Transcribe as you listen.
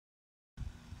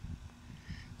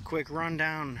quick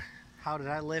rundown. How did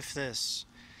I lift this?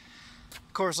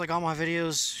 Of course, like all my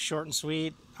videos, short and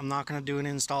sweet. I'm not going to do an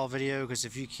install video because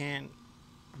if you can't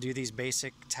do these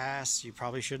basic tasks, you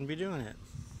probably shouldn't be doing it.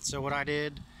 So what I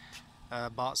did,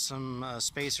 bought some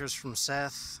spacers from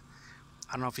Seth.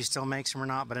 I don't know if he still makes them or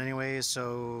not, but anyways,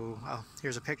 so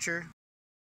here's a picture.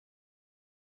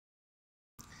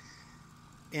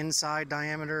 Inside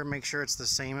diameter, make sure it's the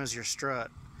same as your strut.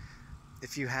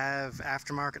 If you have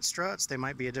aftermarket struts, they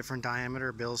might be a different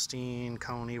diameter, Bilstein,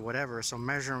 Coney, whatever, so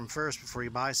measure them first before you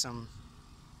buy some.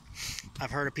 I've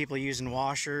heard of people using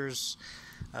washers.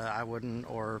 I wouldn't,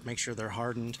 or make sure they're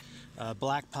hardened.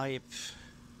 Black pipe,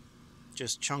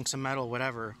 just chunks of metal,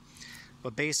 whatever.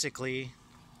 But basically,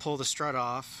 pull the strut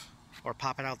off, or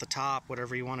pop it out the top,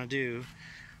 whatever you want to do.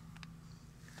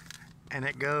 And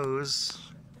it goes,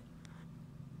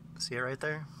 see it right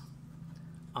there?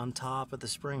 On top of the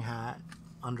spring hat,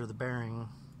 under the bearing,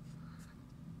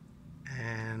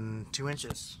 and 2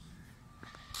 inches.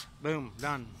 Boom,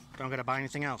 done. Don't gotta buy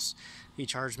anything else. He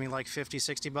charged me like 50,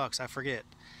 60 bucks, I forget.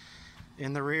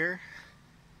 In the rear,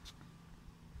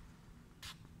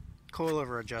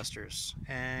 coilover adjusters,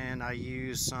 and I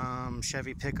use some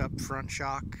Chevy pickup front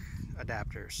shock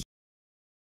adapters.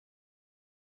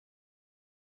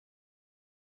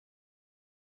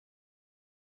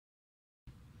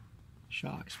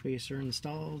 Shock spacer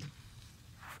installed.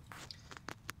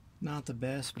 Not the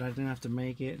best, but I didn't have to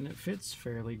make it, and it fits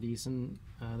fairly decent.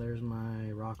 There's my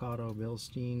Rock Auto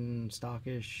Bilstein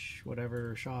stockish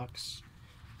whatever shocks.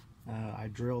 I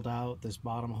drilled out this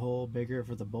bottom hole bigger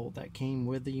for the bolt that came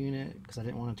with the unit because I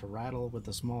didn't want it to rattle with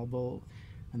the small bolt,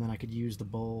 and then I could use the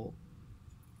bolt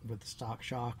with the stock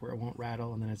shock where it won't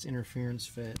rattle, and then it's interference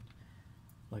fit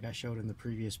like I showed in the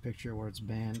previous picture where it's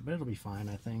bent, but it'll be fine,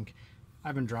 I think.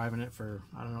 I've been driving it for,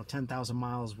 I don't know, 10,000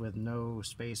 miles with no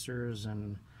spacers,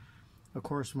 and of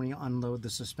course when you unload the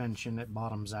suspension it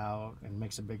bottoms out and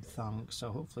makes a big thunk,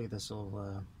 so hopefully this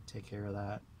will take care of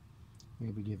that.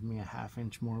 Maybe give me a ½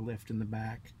 inch more lift in the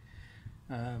back.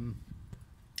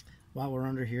 While we're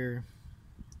under here,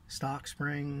 stock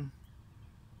spring,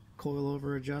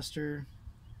 coilover adjuster,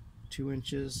 2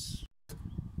 inches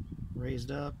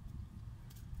raised up.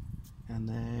 And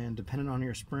then, depending on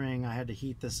your spring, I had to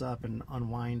heat this up and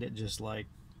unwind it just like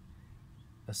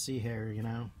a sea hair, you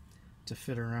know, to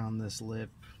fit around this lip,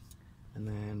 and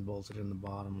then bolt it in the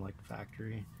bottom like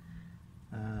factory.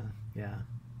 Yeah,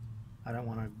 I don't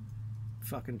want to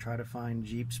fucking try to find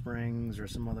Jeep springs or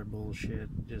some other bullshit.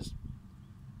 Just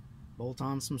bolt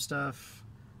on some stuff,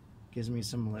 gives me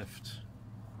some lift.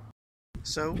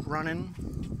 So, running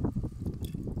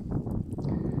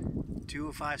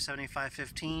 2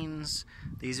 575/15s.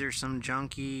 These are some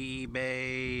junky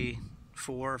eBay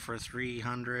 4 for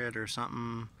 300 or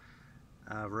something.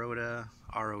 Rota,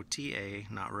 R-O-T-A,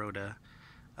 not Rota,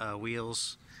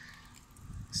 wheels.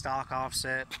 Stock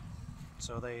offset.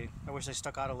 So I wish they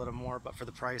stuck out a little more, but for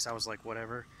the price I was like,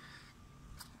 whatever.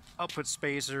 I'll put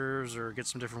spacers or get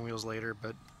some different wheels later,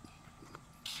 but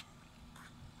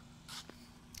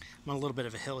I'm on a little bit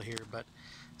of a hill here, but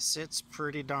sits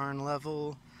pretty darn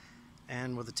level.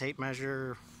 And with a tape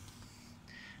measure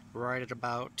right at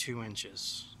about 2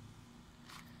 inches.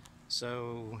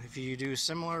 So if you do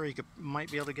similar, you might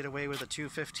be able to get away with a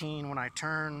 215 when I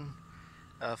turn,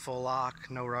 full lock,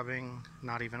 no rubbing,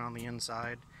 not even on the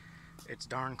inside. It's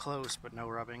darn close, but no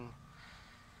rubbing.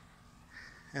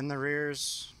 And the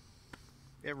rears,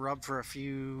 it rubbed for a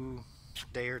few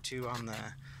day or two on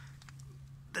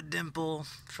the dimple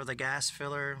for the gas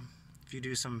filler. If you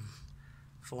do some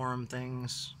forum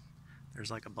things, there's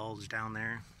like a bulge down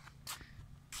there.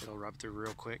 It'll rub through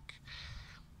real quick.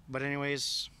 But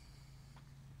anyways,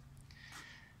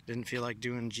 didn't feel like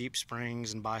doing Jeep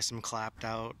springs and buy some clapped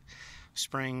out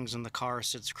springs and the car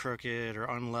sits crooked or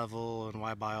unlevel, and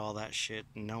why buy all that shit?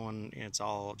 No one, it's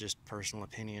all just personal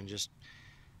opinion. Just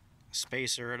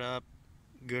spacer it up,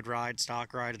 good ride,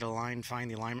 stock ride it aligned fine.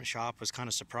 The alignment shop was kind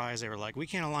of surprised. They were like, we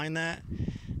can't align that,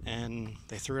 and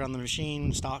they threw it on the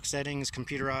machine, stock settings,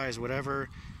 computerized, whatever.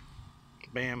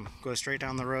 Bam, goes straight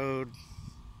down the road,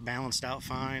 balanced out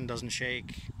fine, doesn't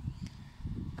shake,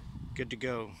 good to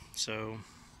go. So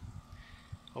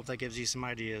hope that gives you some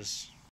ideas.